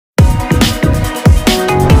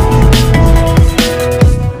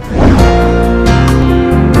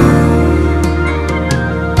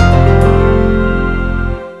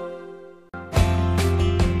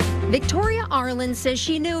says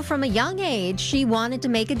she knew from a young age she wanted to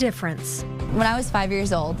make a difference. When I was 5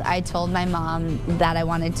 years old, I told my mom that I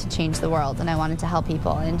wanted to change the world and I wanted to help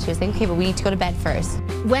people. And she was like, okay, but we need to go to bed first.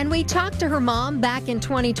 When we talked to her mom back in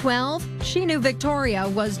 2012, she knew Victoria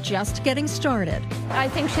was just getting started. I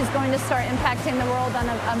think she's going to start impacting the world on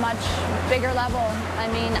a much bigger level. I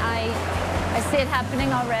mean, I see it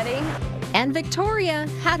happening already. And Victoria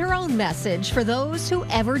had her own message for those who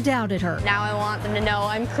ever doubted her. Now I want them to know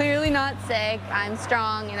I'm clearly not sick, I'm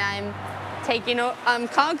strong, and I'm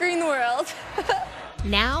conquering the world.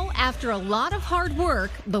 Now, after a lot of hard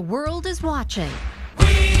work, the world is watching.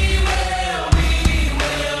 We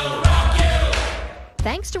will rock you.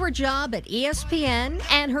 Thanks to her job at ESPN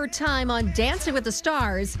and her time on Dancing with the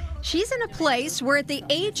Stars, she's in a place where at the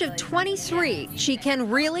age of 23, she can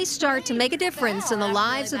really start to make a difference in the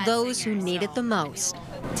lives of those who need it the most.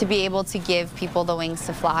 To be able to give people the wings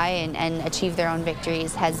to fly and achieve their own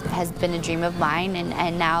victories has been a dream of mine,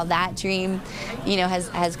 and now that dream, you know,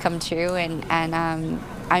 has come true, and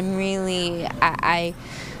I'm really, I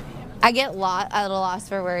get at a loss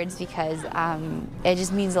for words because it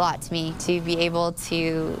just means a lot to me to be able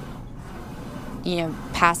to, you know,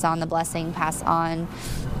 pass on the blessing, pass on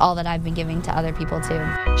all that I've been giving to other people too.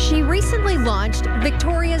 She recently launched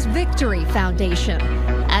Victoria's Victory Foundation,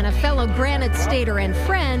 and a fellow Granite Stater and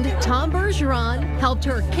friend, Tom Bergeron, helped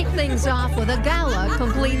her kick things off with a gala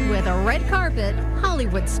complete with a red carpet,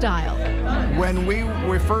 Hollywood style. When we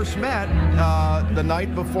first met, the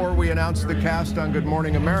night before we announced the cast on Good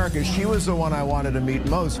Morning America, she was the one I wanted to meet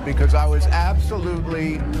most because I was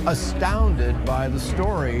absolutely astounded by the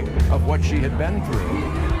story of what she had been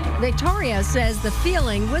through. Victoria says the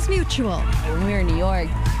feeling was mutual. When we were in New York,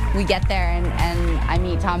 we get there and I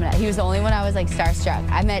meet Tom, and he was the only one I was like starstruck.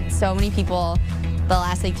 I met so many people the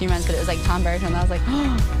last like 3 months, but it was like Tom Bergeron, and I was like,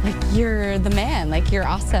 oh, like you're the man, like you're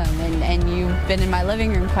awesome, and you've been in my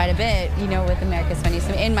living room quite a bit, you know, with America's Funniest,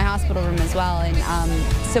 in my hospital room as well,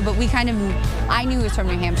 and but we kind of, I knew he was from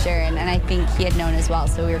New Hampshire, and I think he had known as well,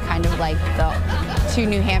 so we were kind of like the two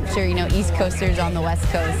New Hampshire, you know, East Coasters on the West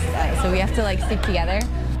Coast, so we have to like stick together.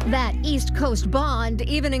 That East Coast bond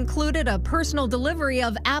even included a personal delivery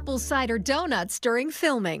of apple cider donuts during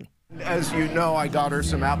filming. As you know, I got her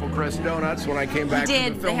some apple crest donuts when I came back to the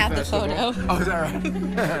film They have festival. the photo. Oh, is that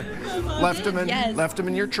right? left them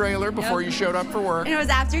in your trailer before you showed up for work. And it was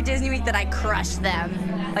after Disney Week that I crushed them.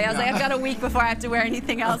 Like I was like, I've got a week before I have to wear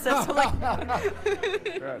anything else. So like...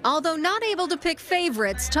 Although not able to pick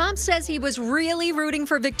favorites, Tom says he was really rooting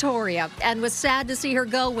for Victoria and was sad to see her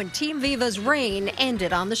go when Team Viva's reign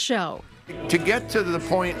ended on the show. To get to the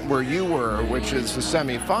point where you were, which is the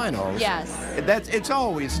semifinals, yes, it's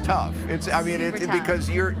always tough. I mean, tough. because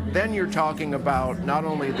you're talking about not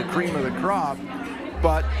only the cream of the crop,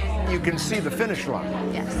 but you can see the finish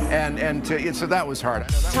line. Yes. So that was hard.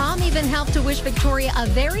 Tom even helped to wish Victoria a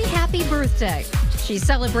very happy birthday. She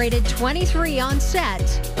celebrated 23 on set.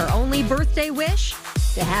 Her only birthday wish?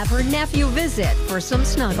 To have her nephew visit for some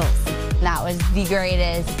snuggles. That was the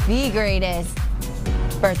greatest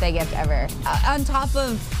birthday gift ever. On top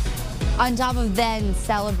of then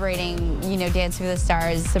celebrating, you know, Dancing with the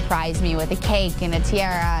Stars surprised me with a cake and a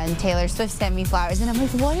tiara, and Taylor Swift sent me flowers, and I'm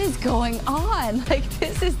like, what is going on? Like,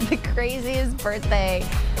 this is the craziest birthday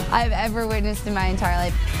I've ever witnessed in my entire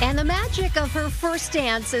life. And the magic of her first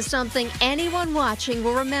dance is something anyone watching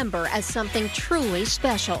will remember as something truly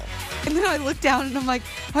special. And then I look down and I'm like,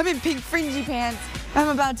 I'm in pink fringy pants. I'm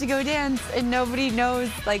about to go dance, and nobody knows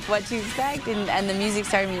like what to expect. And the music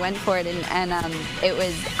started, we went for it, and it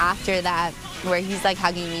was after that where he's like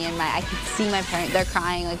hugging me, and I could see my parents, they're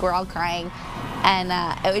crying, like we're all crying. And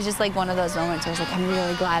it was just like one of those moments where I was like, I'm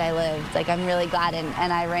really glad I lived. Like, I'm really glad.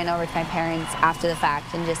 And I ran over to my parents after the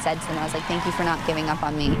fact and just said to them, I was like, thank you for not giving up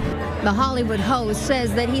on me. The Hollywood host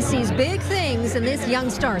says that he sees big things in this young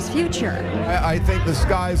star's future. I think the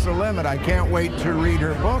sky's the limit. I can't wait to read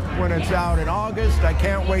her book when it's out in August. I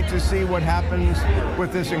can't wait to see what happens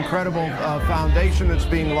with this incredible foundation that's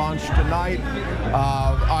being launched tonight.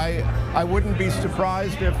 I wouldn't be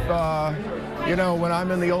surprised if, you know, when I'm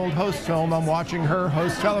in the old host home, I'm watching her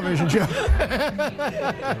host television show.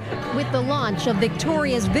 With the launch of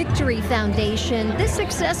Victoria's Victory Foundation, this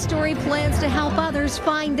success story plans to help others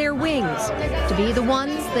find their wings, to be the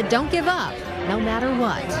ones that don't give up, no matter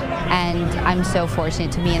what. And I'm so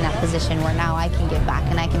fortunate to be in that position where now I can give back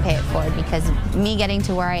and I can pay it forward, because me getting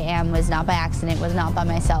to where I am was not by accident, was not by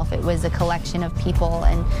myself. It was a collection of people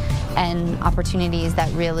and opportunities that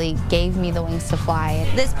really gave me the wings to fly.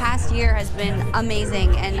 This past year has been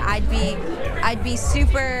amazing, and I'd be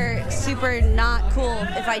super not cool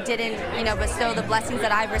if I didn't, you know, bestow the blessings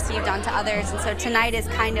that I've received onto others. And so tonight is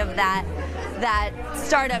kind of that that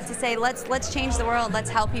startup to say, let's change the world, let's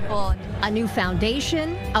help people. A new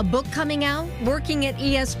foundation, a book coming out, working at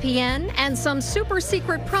ESPN, and some super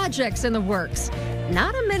secret projects in the works.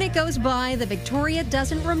 Not a minute goes by that Victoria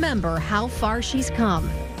doesn't remember how far she's come.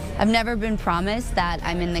 I've never been promised that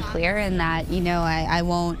I'm in the clear and that, you know, I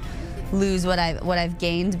won't lose what I've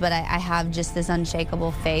gained, but I have just this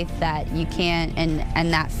unshakable faith that you can't,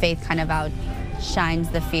 and that faith kind of outshines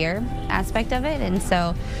the fear aspect of it. And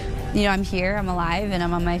so, you know, I'm here, I'm alive, and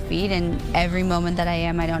I'm on my feet, and every moment that I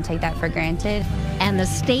am, I don't take that for granted. And the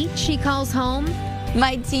state she calls home?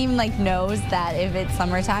 My team knows that if it's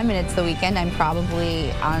summertime and it's the weekend, I'm probably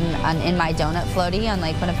in my donut floaty on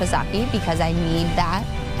Lake Winnipesaukee, because I need that.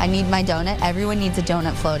 I need my donut. Everyone needs a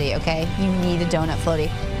donut floaty, okay? You need a donut floaty.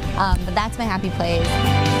 But that's my happy place.